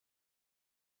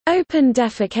Open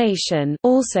defecation,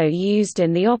 also used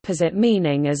in the opposite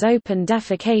meaning as open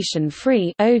defecation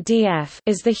free (ODF),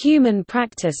 is the human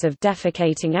practice of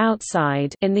defecating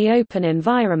outside in the open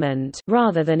environment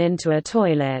rather than into a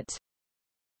toilet.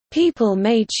 People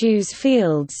may choose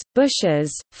fields,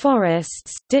 bushes,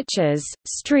 forests, ditches,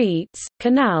 streets,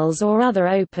 canals or other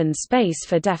open space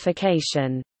for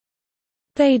defecation.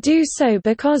 They do so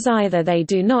because either they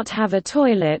do not have a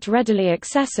toilet readily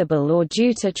accessible or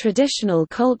due to traditional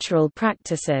cultural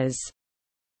practices.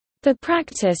 The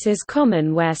practice is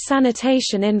common where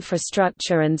sanitation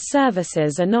infrastructure and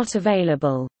services are not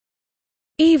available.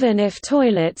 Even if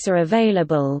toilets are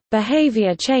available,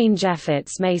 behavior change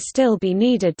efforts may still be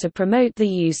needed to promote the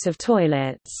use of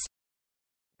toilets.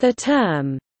 The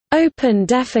term, "open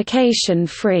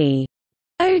defecation-free"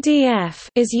 (ODF)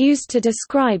 is used to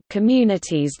describe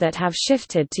communities that have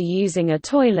shifted to using a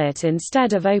toilet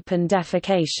instead of open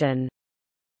defecation.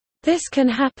 This can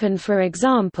happen, for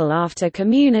example, after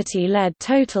community-led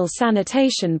total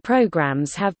sanitation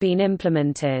programs have been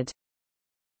implemented.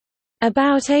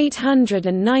 About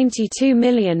 892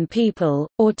 million people,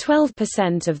 or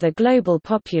 12% of the global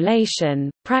population,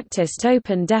 practiced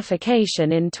open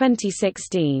defecation in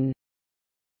 2016.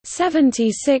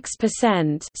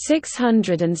 76%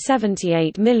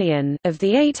 678 million of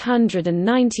the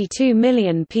 892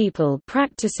 million people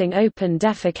practicing open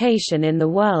defecation in the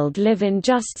world live in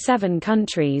just 7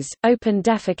 countries. Open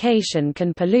defecation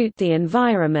can pollute the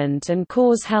environment and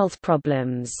cause health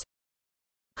problems.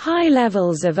 High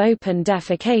levels of open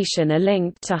defecation are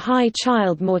linked to high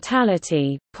child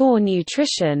mortality, poor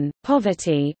nutrition,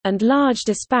 poverty, and large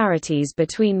disparities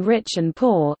between rich and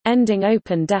poor. Ending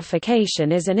open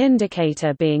defecation is an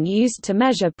indicator being used to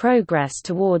measure progress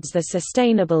towards the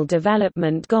Sustainable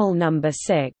Development Goal number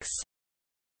 6.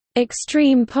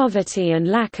 Extreme poverty and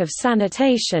lack of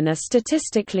sanitation are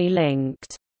statistically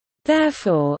linked.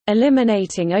 Therefore,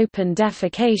 eliminating open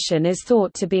defecation is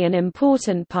thought to be an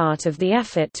important part of the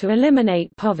effort to eliminate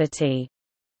poverty.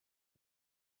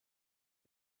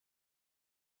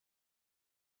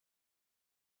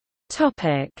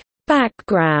 Topic: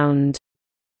 Background.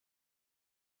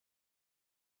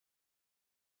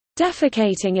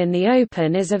 Defecating in the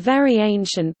open is a very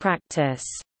ancient practice.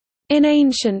 In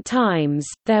ancient times,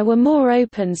 there were more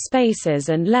open spaces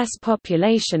and less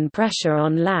population pressure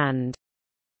on land.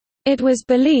 It was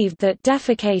believed that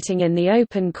defecating in the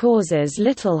open causes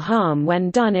little harm when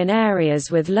done in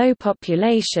areas with low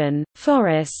population,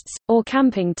 forests, or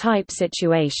camping-type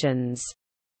situations.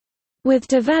 With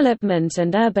development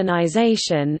and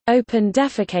urbanization, open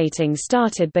defecating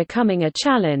started becoming a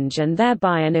challenge and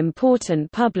thereby an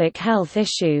important public health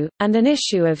issue, and an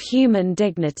issue of human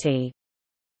dignity.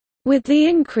 With the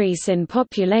increase in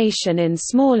population in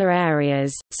smaller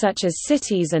areas, such as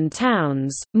cities and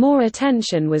towns, more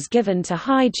attention was given to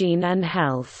hygiene and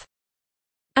health.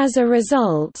 As a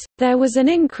result, there was an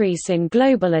increase in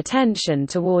global attention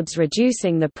towards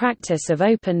reducing the practice of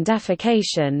open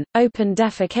defecation. Open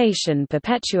defecation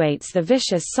perpetuates the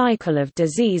vicious cycle of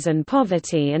disease and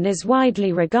poverty and is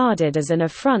widely regarded as an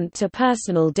affront to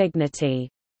personal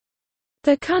dignity.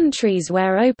 The countries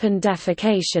where open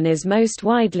defecation is most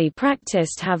widely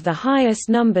practiced have the highest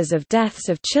numbers of deaths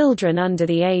of children under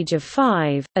the age of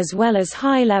 5, as well as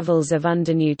high levels of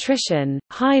undernutrition,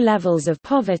 high levels of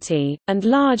poverty, and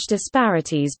large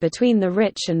disparities between the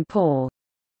rich and poor.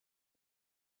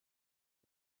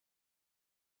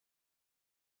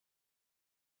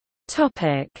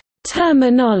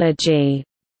 Terminology.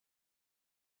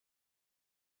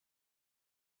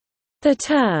 The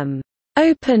term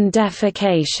open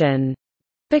defecation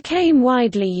became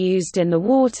widely used in the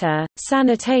water,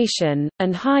 sanitation,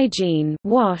 and hygiene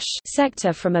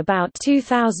sector from about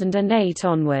 2008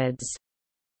 onwards.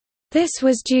 This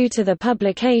was due to the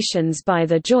publications by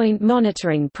the Joint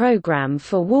Monitoring Programme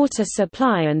for Water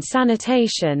Supply and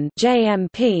Sanitation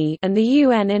 (JMP) and the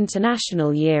UN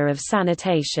International Year of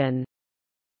Sanitation.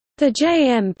 The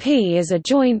JMP is a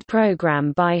joint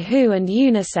program by WHO and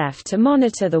UNICEF to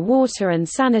monitor the water and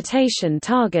sanitation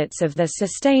targets of the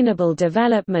Sustainable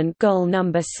Development Goal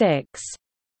number 6.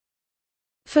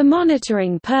 For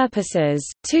monitoring purposes,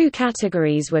 2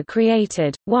 categories were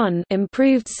created: 1,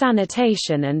 improved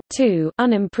sanitation, and 2,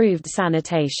 unimproved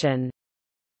sanitation.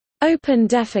 Open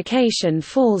defecation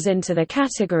falls into the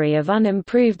category of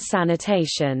unimproved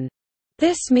sanitation.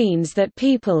 This means that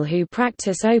people who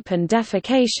practice open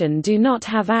defecation do not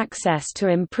have access to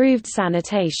improved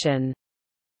sanitation.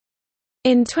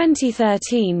 In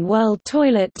 2013, World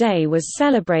Toilet Day was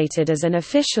celebrated as an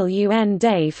official UN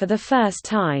day for the first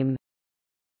time.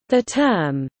 The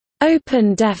term,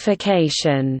 open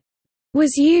defecation,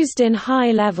 was used in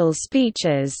high-level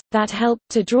speeches, that helped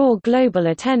to draw global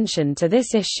attention to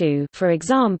this issue, for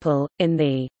example, in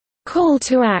the "Call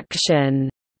to Action"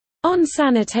 on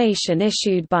sanitation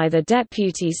issued by the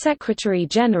Deputy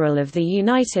Secretary-General of the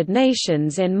United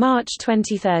Nations in March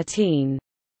 2013.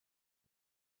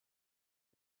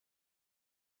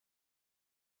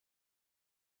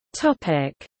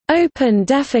 Open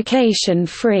defecation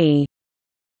free.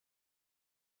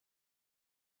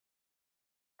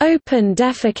 Open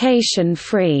defecation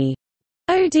free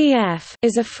 (ODF)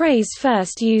 is a phrase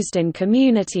first used in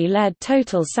community-led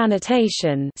total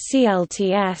sanitation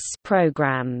 (CLTS)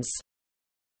 programs.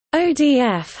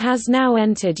 ODF has now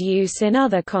entered use in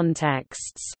other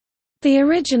contexts. The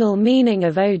original meaning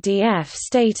of ODF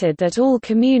stated that all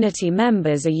community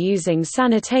members are using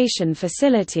sanitation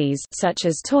facilities such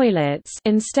as toilets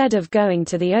instead of going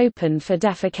to the open for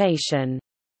defecation.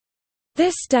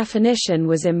 This definition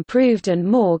was improved and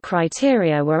more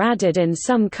criteria were added in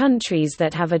some countries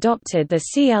that have adopted the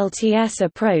CLTS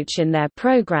approach in their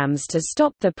programs to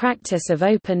stop the practice of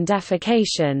open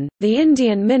defecation. The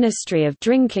Indian Ministry of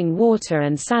Drinking Water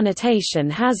and Sanitation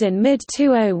has in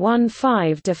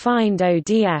mid-2015 defined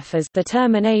ODF as the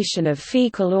termination of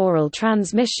fecal-oral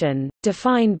transmission,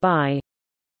 defined by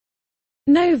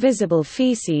no visible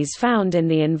feces found in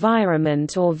the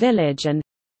environment or village and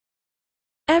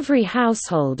every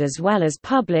household as well as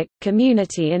public,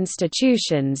 community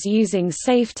institutions using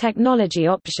safe technology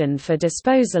option for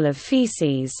disposal of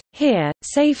feces. Here,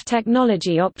 safe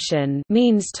technology option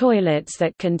means toilets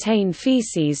that contain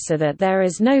feces so that there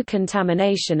is no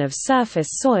contamination of surface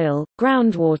soil,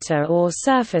 groundwater or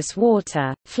surface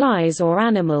water, flies or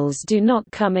animals do not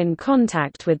come in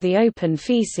contact with the open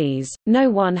feces, no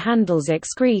one handles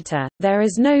excreta, there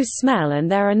is no smell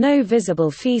and there are no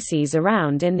visible feces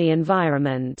around in the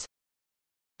environment.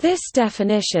 This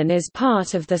definition is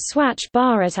part of the Swachh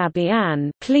Bharat Abhiyan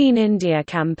Clean India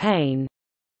campaign.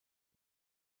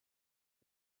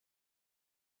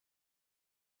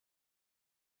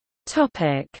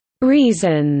 Topic: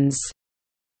 Reasons.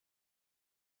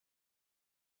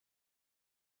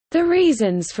 The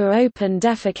reasons for open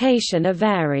defecation are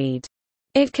varied.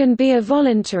 It can be a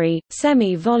voluntary,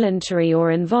 semi-voluntary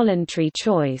or involuntary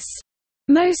choice.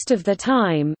 Most of the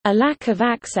time, a lack of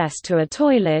access to a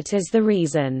toilet is the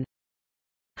reason.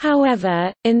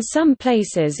 However, in some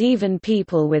places even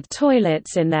people with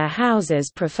toilets in their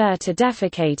houses prefer to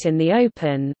defecate in the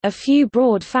open. A few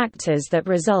broad factors that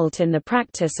result in the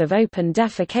practice of open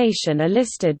defecation are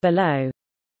listed below.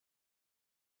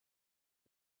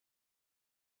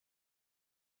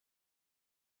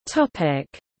 Topic: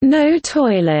 No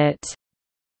toilet.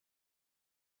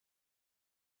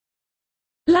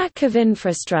 Lack of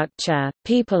infrastructure –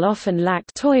 people often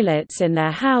lack toilets in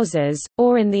their houses,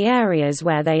 or in the areas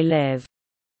where they live.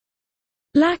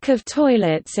 Lack of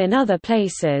toilets in other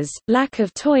places – lack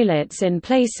of toilets in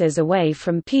places away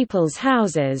from people's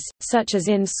houses, such as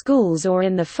in schools or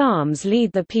in the farms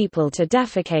lead the people to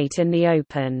defecate in the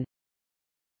open.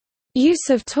 Use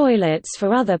of toilets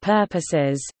for other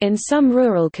purposes – in some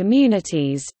rural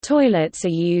communities, toilets are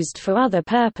used for other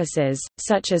purposes,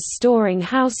 such as storing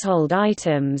household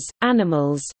items,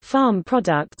 animals, farm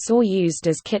products or used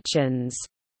as kitchens.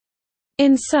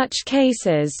 In such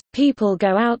cases, people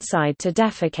go outside to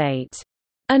defecate.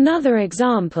 Another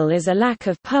example is a lack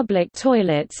of public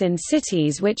toilets in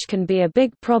cities, which can be a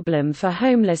big problem for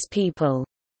homeless people.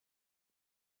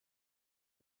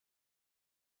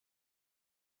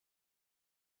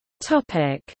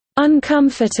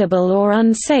 Uncomfortable or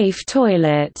unsafe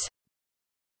toilet.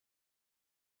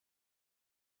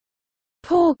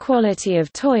 Poor quality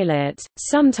of toilet –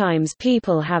 sometimes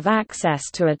people have access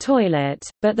to a toilet,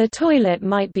 but the toilet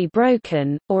might be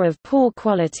broken, or of poor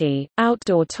quality.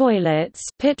 Outdoor toilets,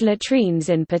 pit latrines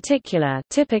in particular,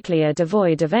 typically are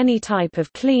devoid of any type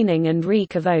of cleaning and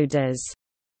reek of odors.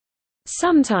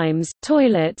 Sometimes,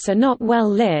 toilets are not well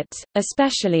lit,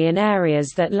 especially in areas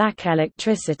that lack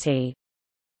electricity.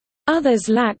 Others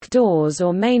lack doors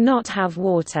or may not have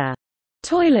water.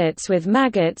 Toilets with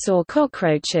maggots or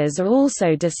cockroaches are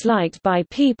also disliked by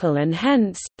people and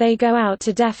hence, they go out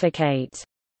to defecate.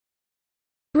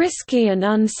 Risky and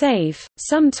unsafe –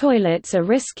 some toilets are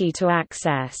risky to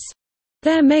access.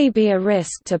 There may be a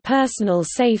risk to personal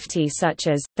safety such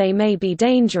as, they may be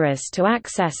dangerous to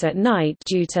access at night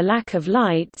due to lack of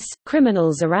lights,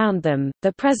 criminals around them,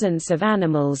 the presence of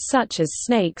animals such as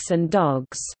snakes and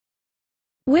dogs.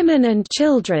 Women and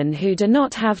children who do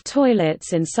not have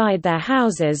toilets inside their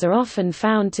houses are often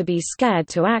found to be scared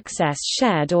to access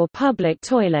shared or public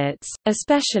toilets,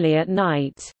 especially at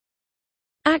night.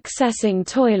 Accessing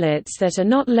toilets that are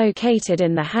not located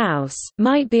in the house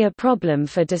might be a problem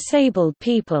for disabled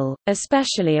people,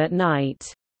 especially at night.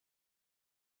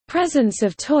 Presence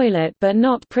of toilet but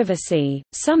not privacy.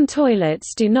 Some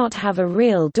toilets do not have a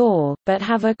real door, but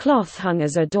have a cloth hung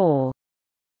as a door.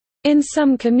 In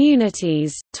some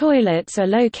communities, toilets are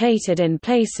located in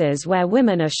places where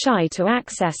women are shy to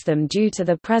access them due to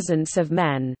the presence of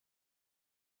men.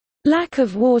 Lack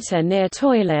of water near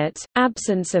toilet,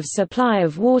 absence of supply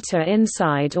of water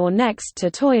inside or next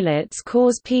to toilets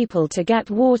cause people to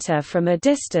get water from a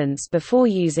distance before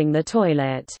using the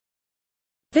toilet.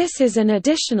 This is an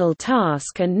additional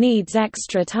task and needs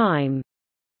extra time.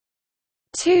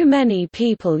 Too many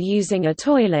people using a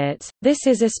toilet. This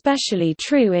is especially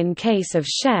true in case of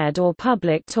shared or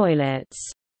public toilets.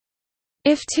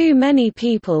 If too many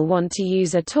people want to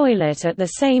use a toilet at the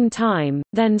same time,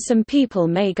 then some people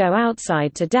may go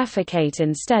outside to defecate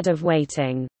instead of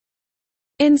waiting.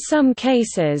 In some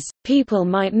cases, people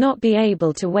might not be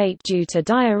able to wait due to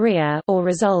diarrhea or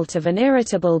result of an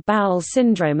irritable bowel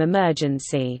syndrome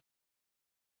emergency.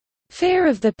 Fear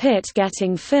of the pit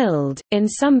getting filled. In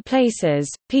some places,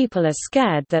 people are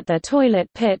scared that their toilet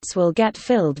pits will get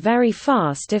filled very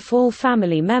fast if all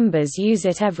family members use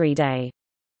it every day.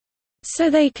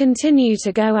 So they continue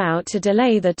to go out to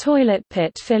delay the toilet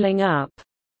pit filling up.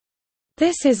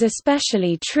 This is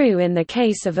especially true in the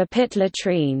case of a pit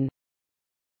latrine.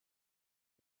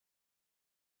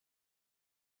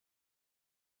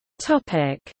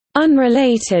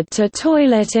 Unrelated to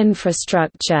toilet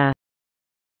infrastructure.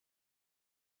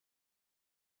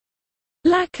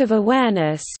 Lack of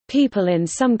awareness. People in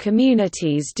some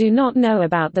communities do not know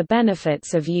about the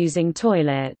benefits of using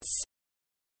toilets.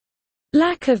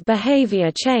 Lack of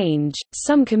behavior change.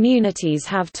 Some communities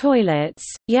have toilets,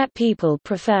 yet people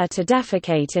prefer to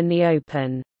defecate in the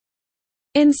open.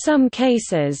 In some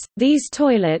cases, these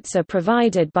toilets are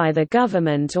provided by the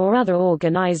government or other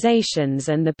organizations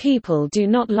and the people do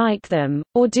not like them,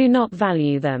 or do not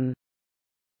value them.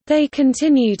 They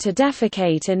continue to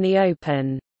defecate in the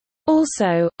open.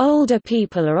 Also, older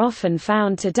people are often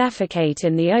found to defecate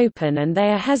in the open and they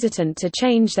are hesitant to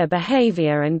change their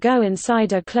behavior and go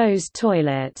inside a closed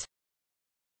toilet.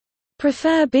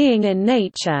 Prefer being in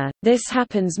nature. This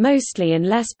happens mostly in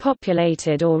less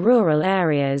populated or rural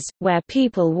areas, where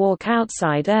people walk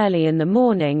outside early in the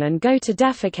morning and go to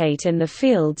defecate in the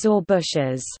fields or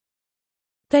bushes.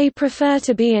 They prefer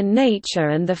to be in nature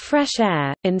and the fresh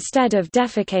air, instead of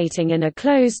defecating in a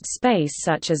closed space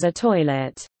such as a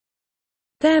toilet.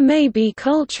 There may be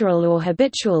cultural or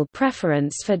habitual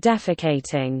preference for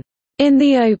defecating in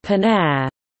the open air,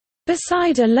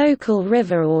 beside a local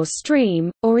river or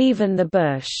stream, or even the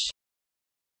bush.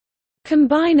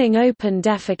 Combining open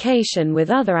defecation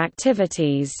with other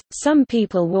activities, some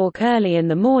people walk early in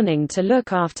the morning to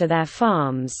look after their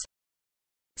farms.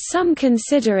 Some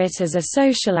consider it as a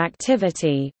social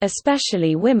activity,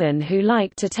 especially women who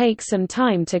like to take some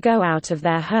time to go out of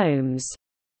their homes.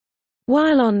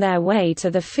 While on their way to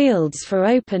the fields for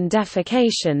open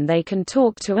defecation, they can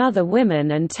talk to other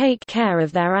women and take care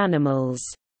of their animals.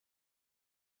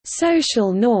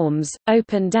 Social norms.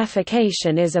 Open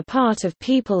defecation is a part of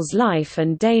people's life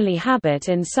and daily habit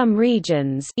in some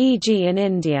regions, e.g. in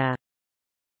India.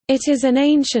 It is an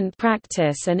ancient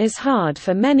practice and is hard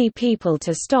for many people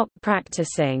to stop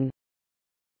practicing.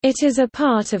 It is a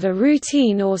part of a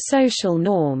routine or social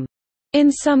norm. In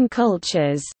some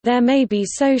cultures, there may be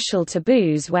social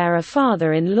taboos where a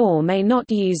father-in-law may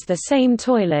not use the same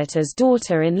toilet as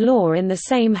daughter-in-law in the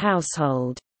same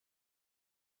household.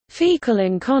 Fecal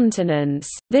incontinence.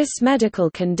 This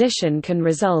medical condition can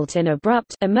result in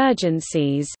abrupt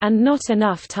emergencies and not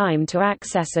enough time to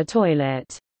access a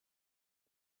toilet.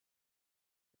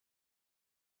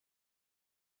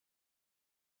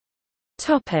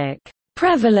 Topic: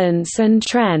 Prevalence and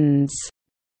trends.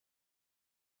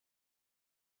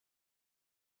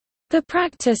 The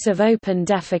practice of open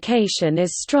defecation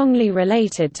is strongly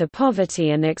related to poverty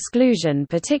and exclusion,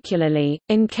 particularly,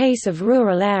 in case of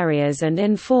rural areas and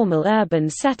informal urban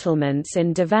settlements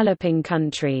in developing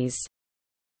countries.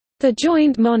 The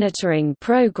Joint Monitoring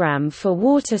Programme for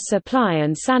Water Supply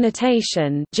and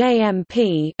Sanitation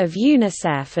 (JMP) of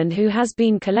UNICEF and WHO has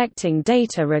been collecting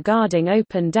data regarding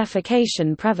open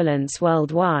defecation prevalence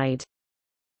worldwide.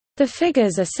 The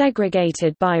figures are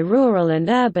segregated by rural and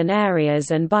urban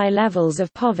areas and by levels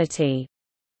of poverty.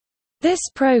 This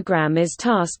program is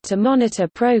tasked to monitor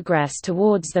progress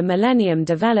towards the Millennium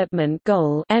Development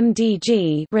Goal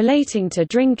 (MDG) relating to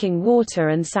drinking water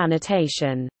and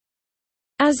sanitation.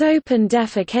 As open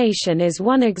defecation is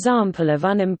one example of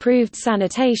unimproved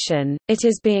sanitation, it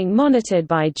is being monitored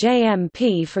by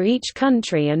JMP for each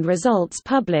country and results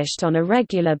published on a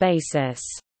regular basis.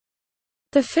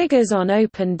 The figures on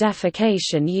open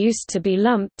defecation used to be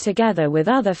lumped together with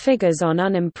other figures on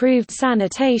unimproved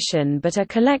sanitation but are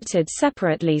collected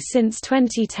separately since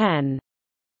 2010.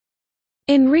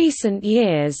 In recent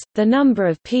years, the number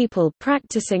of people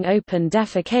practicing open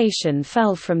defecation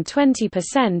fell from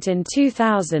 20% in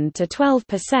 2000 to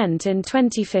 12% in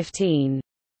 2015.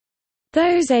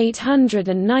 Those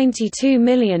 892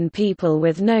 million people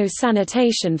with no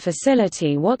sanitation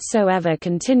facility whatsoever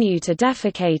continue to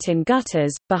defecate in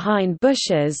gutters, behind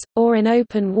bushes, or in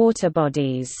open water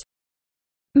bodies.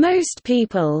 Most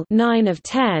people, 9 of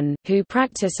 10, who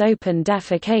practice open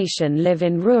defecation live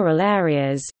in rural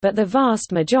areas, but the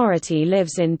vast majority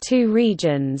lives in two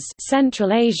regions,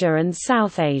 Central Asia and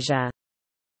South Asia.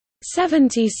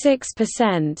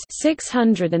 76%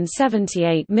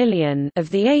 678 million of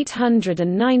the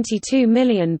 892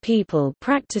 million people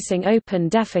practicing open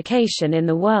defecation in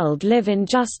the world live in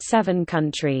just 7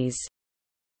 countries.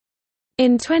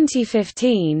 In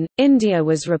 2015, India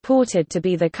was reported to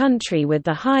be the country with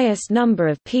the highest number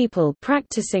of people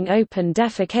practicing open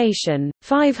defecation,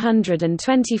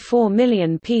 524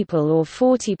 million people or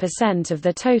 40% of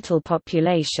the total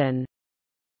population.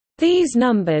 These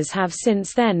numbers have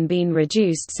since then been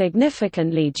reduced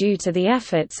significantly due to the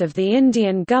efforts of the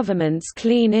Indian government's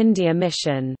Clean India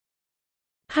mission.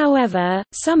 However,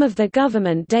 some of the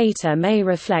government data may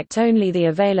reflect only the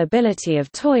availability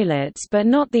of toilets but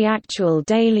not the actual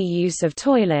daily use of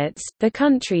toilets. The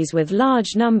countries with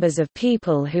large numbers of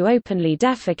people who openly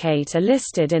defecate are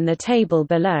listed in the table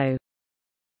below.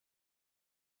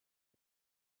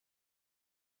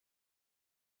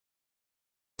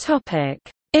 Topic: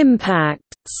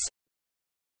 Impacts.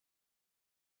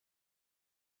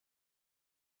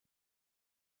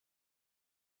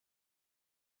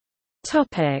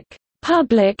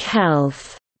 Public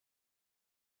health.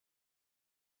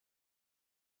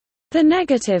 The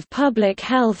negative public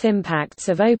health impacts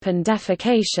of open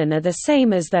defecation are the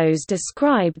same as those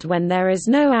described when there is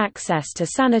no access to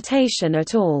sanitation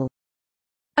at all.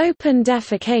 Open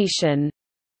defecation,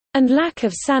 and lack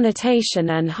of sanitation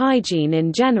and hygiene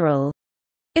in general,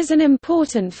 is an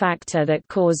important factor that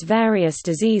cause various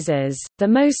diseases, the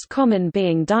most common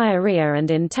being diarrhea and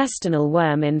intestinal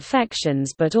worm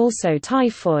infections but also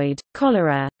typhoid,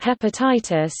 cholera,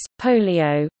 hepatitis,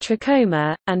 polio,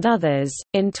 trachoma, and others.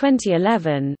 In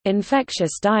 2011,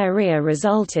 infectious diarrhea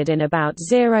resulted in about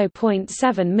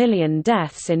 0.7 million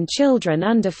deaths in children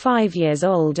under 5 years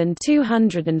old and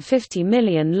 250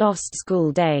 million lost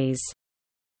school days.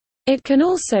 It can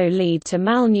also lead to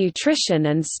malnutrition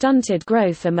and stunted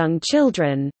growth among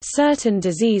children. Certain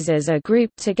diseases are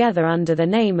grouped together under the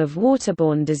name of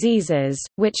waterborne diseases,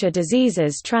 which are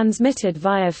diseases transmitted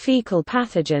via fecal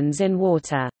pathogens in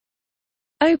water.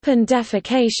 Open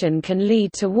defecation can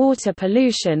lead to water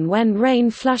pollution when rain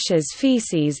flushes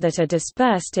feces that are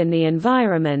dispersed in the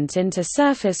environment into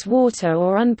surface water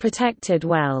or unprotected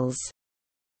wells.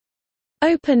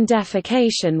 Open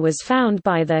defecation was found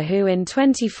by the WHO in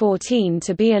 2014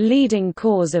 to be a leading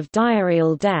cause of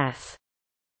diarrheal death.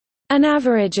 An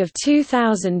average of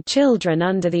 2,000 children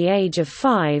under the age of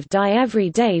 5 die every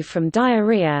day from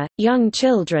diarrhea. Young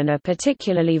children are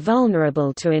particularly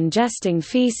vulnerable to ingesting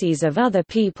feces of other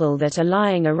people that are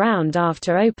lying around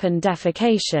after open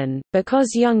defecation,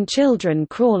 because young children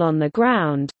crawl on the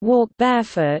ground, walk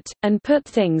barefoot, and put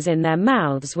things in their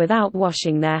mouths without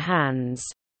washing their hands.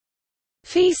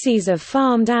 Feces of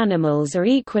farmed animals are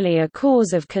equally a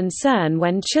cause of concern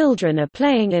when children are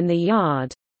playing in the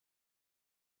yard.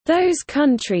 Those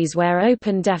countries where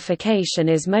open defecation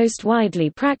is most widely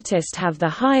practiced have the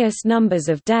highest numbers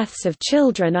of deaths of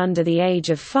children under the age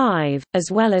of 5,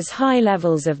 as well as high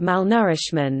levels of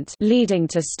malnourishment leading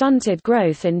to stunted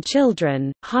growth in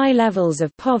children, high levels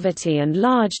of poverty and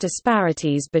large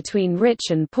disparities between rich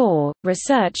and poor.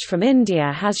 Research from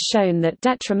India has shown that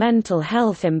detrimental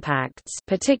health impacts,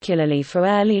 particularly for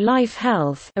early life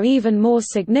health, are even more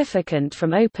significant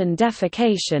from open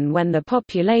defecation when the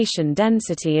population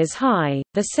density is high.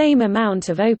 The same amount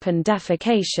of open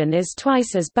defecation is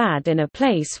twice as bad in a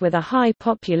place with a high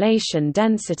population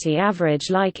density average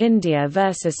like India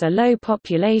versus a low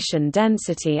population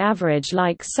density average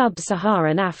like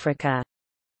sub-Saharan Africa.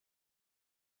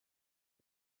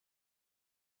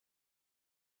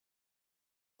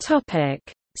 Topic: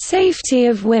 Safety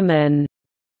of women.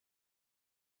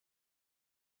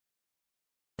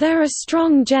 There are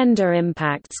strong gender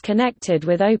impacts connected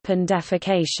with open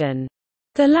defecation.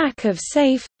 The lack of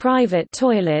safe, private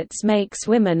toilets makes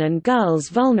women and girls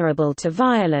vulnerable to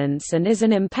violence and is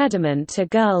an impediment to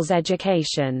girls'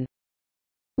 education.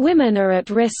 Women are at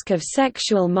risk of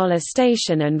sexual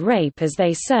molestation and rape as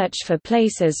they search for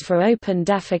places for open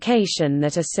defecation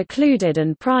that are secluded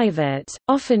and private,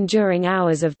 often during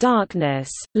hours of darkness.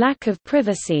 Lack of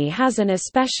privacy has an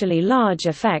especially large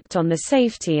effect on the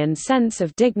safety and sense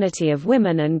of dignity of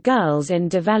women and girls in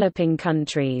developing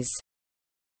countries.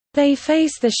 They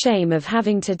face the shame of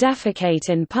having to defecate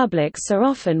in public, so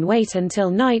often wait until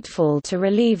nightfall to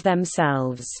relieve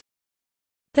themselves.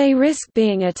 They risk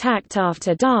being attacked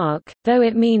after dark, though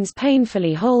it means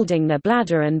painfully holding their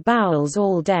bladder and bowels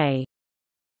all day.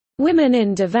 Women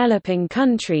in developing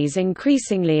countries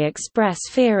increasingly express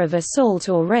fear of assault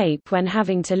or rape when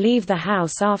having to leave the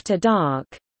house after dark.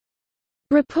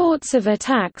 Reports of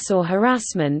attacks or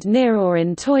harassment near or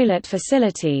in toilet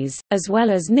facilities, as well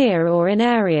as near or in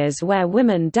areas where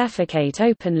women defecate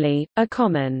openly, are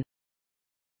common.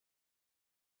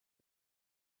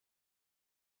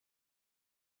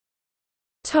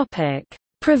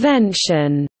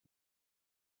 Prevention.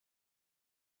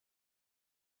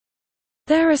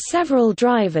 There are several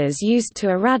drivers used to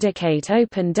eradicate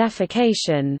open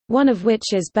defecation, one of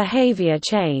which is behavior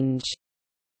change.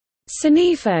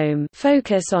 Sanifome,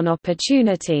 focus on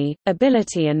opportunity,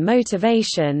 ability and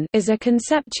motivation, is a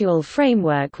conceptual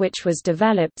framework which was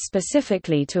developed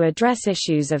specifically to address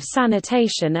issues of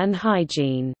sanitation and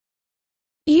hygiene.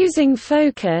 Using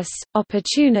focus,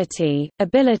 opportunity,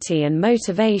 ability and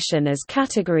motivation as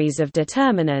categories of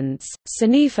determinants,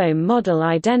 Sanifome model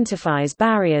identifies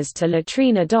barriers to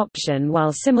latrine adoption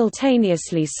while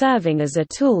simultaneously serving as a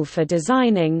tool for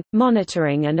designing,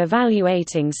 monitoring and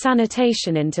evaluating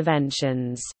sanitation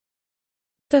interventions.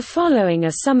 The following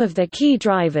are some of the key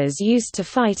drivers used to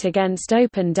fight against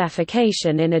open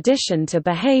defecation in addition to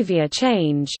behavior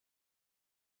change.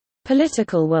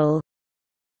 Political will.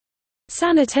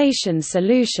 Sanitation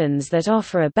solutions that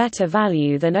offer a better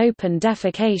value than open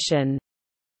defecation.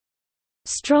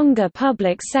 Stronger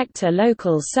public sector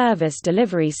local service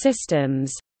delivery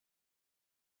systems.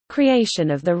 Creation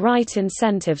of the right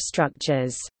incentive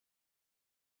structures.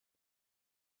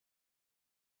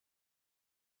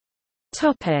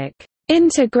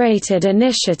 Integrated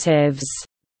initiatives.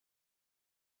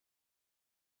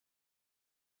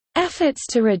 Efforts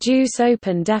to reduce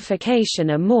open defecation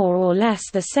are more or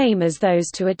less the same as those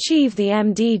to achieve the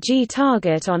MDG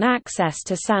target on access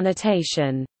to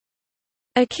sanitation.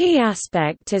 A key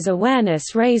aspect is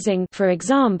awareness raising, for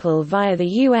example via the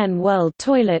UN World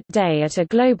Toilet Day at a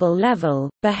global level,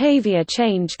 behavior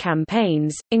change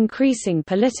campaigns, increasing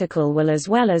political will as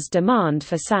well as demand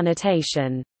for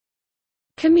sanitation.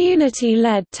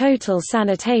 Community-led total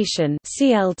sanitation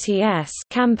 (CLTS)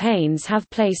 campaigns have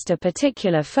placed a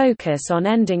particular focus on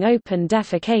ending open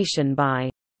defecation by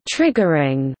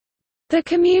triggering the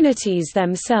communities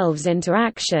themselves into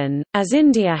action. As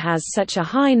India has such a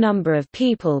high number of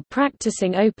people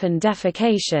practicing open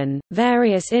defecation,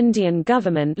 various Indian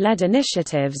government-led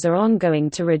initiatives are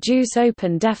ongoing to reduce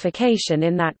open defecation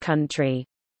in that country.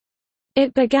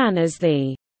 It began as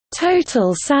the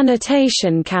Total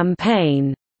Sanitation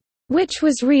Campaign, which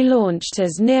was relaunched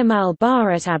as Nirmal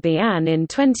Bharat Abhiyan in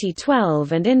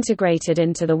 2012 and integrated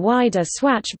into the wider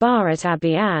Swachh Bharat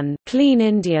Abhiyan Clean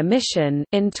India Mission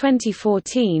in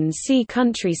 2014. See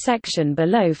country section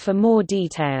below for more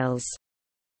details.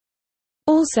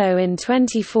 Also in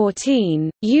 2014,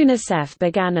 UNICEF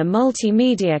began a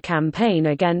multimedia campaign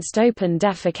against open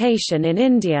defecation in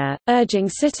India, urging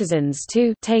citizens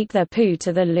to take their poo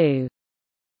to the loo.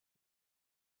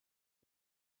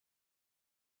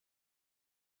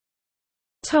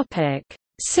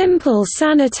 Simple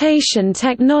sanitation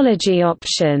technology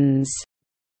options.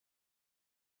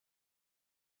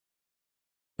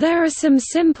 There are some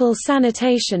simple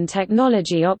sanitation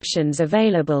technology options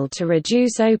available to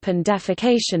reduce open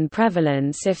defecation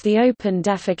prevalence if the open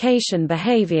defecation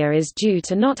behavior is due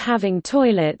to not having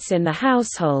toilets in the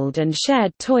household and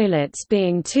shared toilets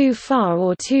being too far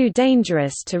or too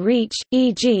dangerous to reach,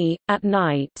 e.g., at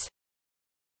night.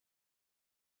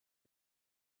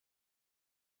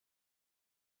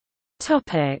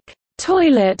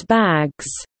 Toilet bags.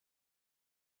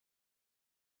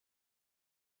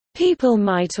 People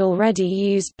might already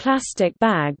use plastic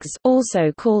bags,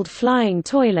 also called flying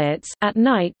toilets, at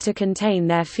night to contain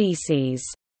their feces.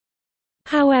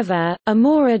 However, a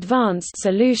more advanced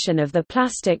solution of the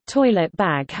plastic toilet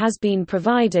bag has been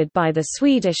provided by the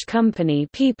Swedish company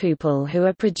Peepoople, who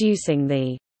are producing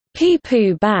the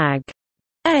Peepoo bag,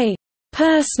 a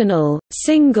personal,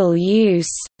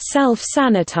 single-use,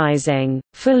 self-sanitizing,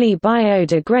 fully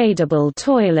biodegradable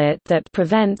toilet that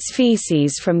prevents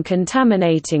feces from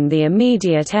contaminating the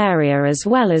immediate area as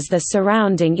well as the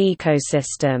surrounding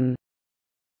ecosystem.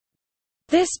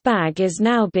 This bag is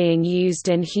now being used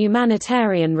in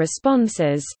humanitarian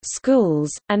responses, schools,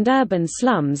 and urban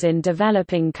slums in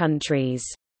developing countries.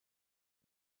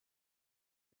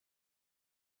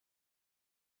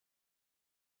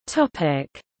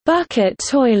 Bucket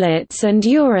toilets and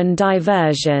urine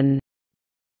diversion.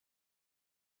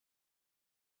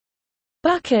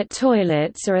 Bucket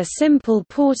toilets are a simple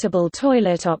portable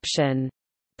toilet option.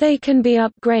 They can be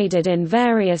upgraded in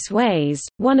various ways,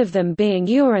 one of them being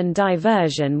urine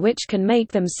diversion, which can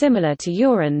make them similar to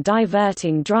urine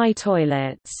diverting dry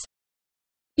toilets.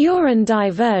 Urine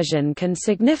diversion can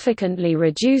significantly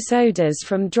reduce odors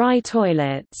from dry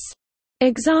toilets.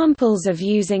 Examples of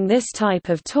using this type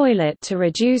of toilet to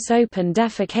reduce open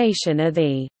defecation are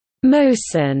the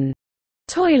Mosen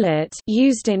toilet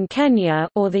used in Kenya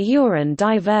or the urine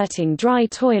diverting dry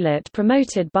toilet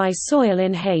promoted by Soil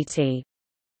in Haiti.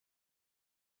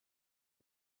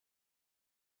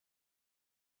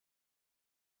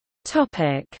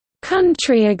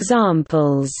 Country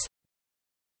examples.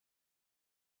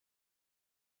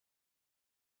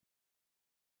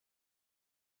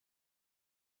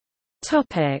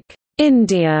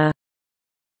 India.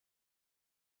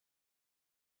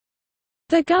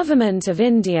 The Government of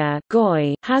India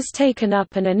has taken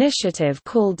up an initiative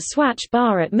called Swachh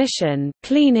Bharat Mission,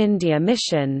 Clean India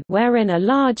Mission, wherein a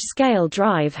large-scale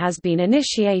drive has been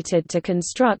initiated to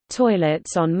construct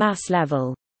toilets on mass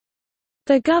level.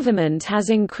 The government has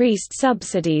increased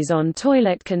subsidies on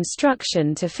toilet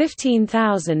construction to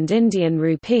 15,000 Indian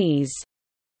rupees.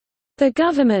 The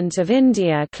Government of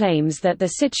India claims that the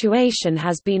situation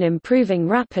has been improving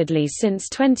rapidly since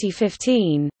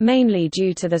 2015, mainly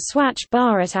due to the Swachh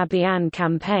Bharat Abhiyan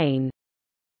campaign.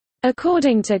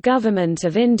 According to Government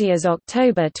of India's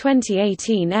October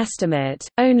 2018 estimate,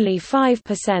 only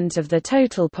 5% of the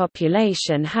total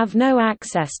population have no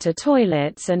access to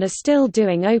toilets and are still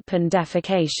doing open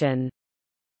defecation.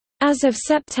 As of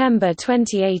September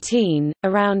 2018,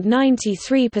 around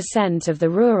 93% of the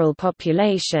rural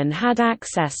population had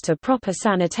access to proper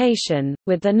sanitation,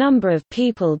 with the number of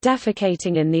people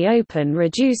defecating in the open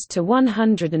reduced to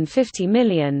 150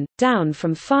 million, down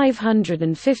from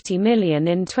 550 million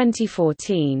in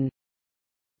 2014.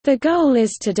 The goal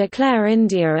is to declare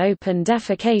India open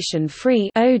defecation-free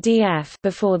 (ODF)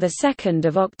 before 2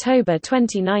 October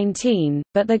 2019,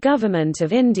 but the Government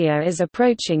of India is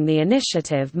approaching the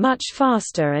initiative much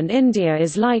faster and India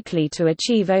is likely to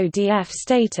achieve ODF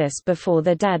status before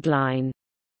the deadline.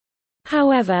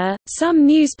 However, some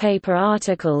newspaper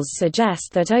articles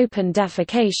suggest that open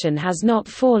defecation has not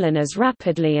fallen as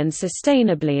rapidly and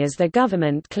sustainably as the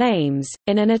government claims.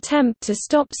 In an attempt to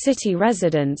stop city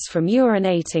residents from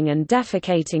urinating and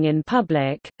defecating in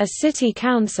public, a city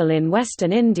council in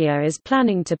western India is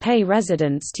planning to pay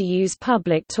residents to use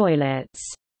public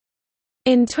toilets.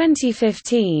 In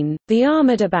 2015, the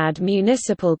Ahmedabad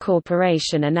Municipal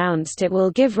Corporation announced it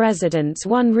will give residents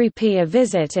 ₹1 a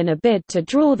visit in a bid to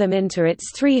draw them into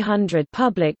its 300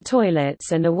 public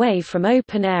toilets and away from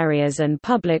open areas and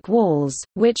public walls,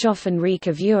 which often reek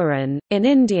of urine. In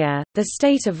India, the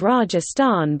state of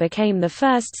Rajasthan became the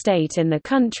first state in the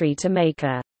country to make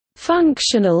a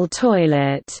functional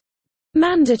toilet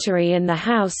mandatory in the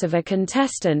house of a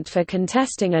contestant for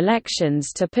contesting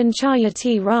elections to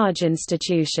Panchayati Raj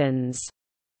institutions.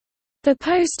 The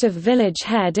post of village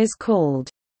head is called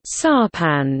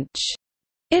Sarpanch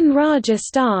in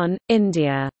Rajasthan,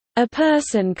 India. A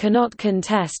person cannot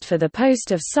contest for the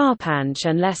post of Sarpanch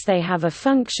unless they have a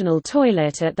functional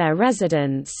toilet at their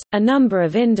residence. A number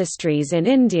of industries in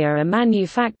India are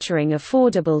manufacturing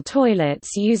affordable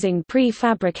toilets using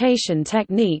prefabrication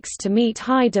techniques to meet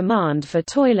high demand for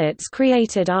toilets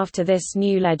created after this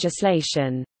new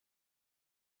legislation.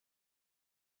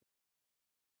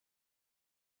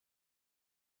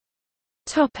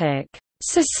 Topic: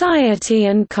 Society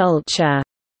and culture.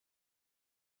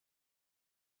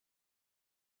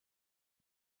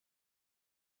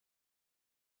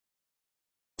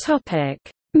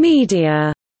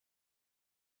 Media.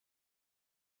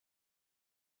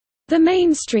 The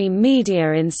mainstream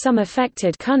media in some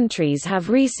affected countries have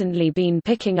recently been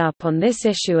picking up on this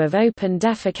issue of open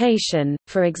defecation,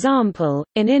 for example,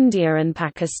 in India and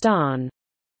Pakistan.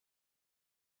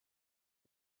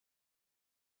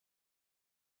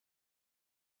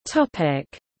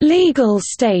 Legal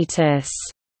status.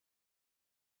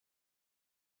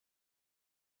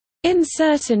 In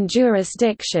certain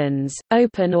jurisdictions,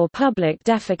 open or public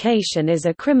defecation is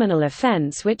a criminal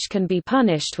offense which can be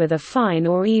punished with a fine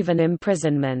or even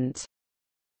imprisonment.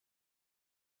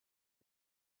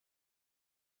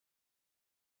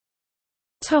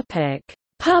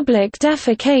 Public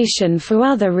defecation for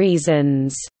other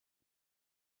reasons.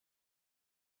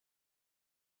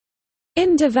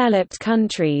 In developed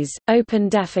countries, open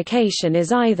defecation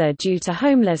is either due to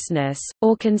homelessness,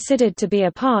 or considered to be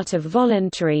a part of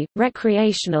voluntary,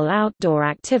 recreational outdoor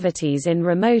activities in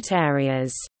remote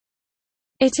areas.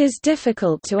 It is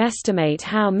difficult to estimate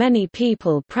how many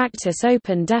people practice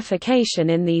open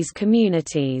defecation in these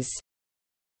communities.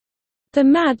 The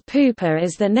Mad Pooper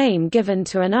is the name given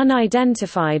to an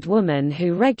unidentified woman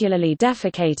who regularly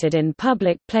defecated in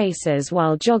public places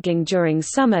while jogging during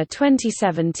summer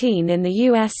 2017 in the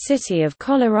U.S. city of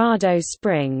Colorado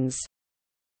Springs.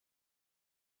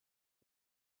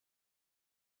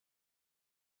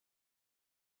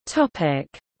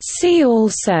 See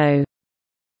also: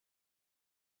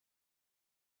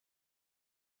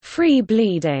 Free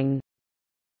bleeding.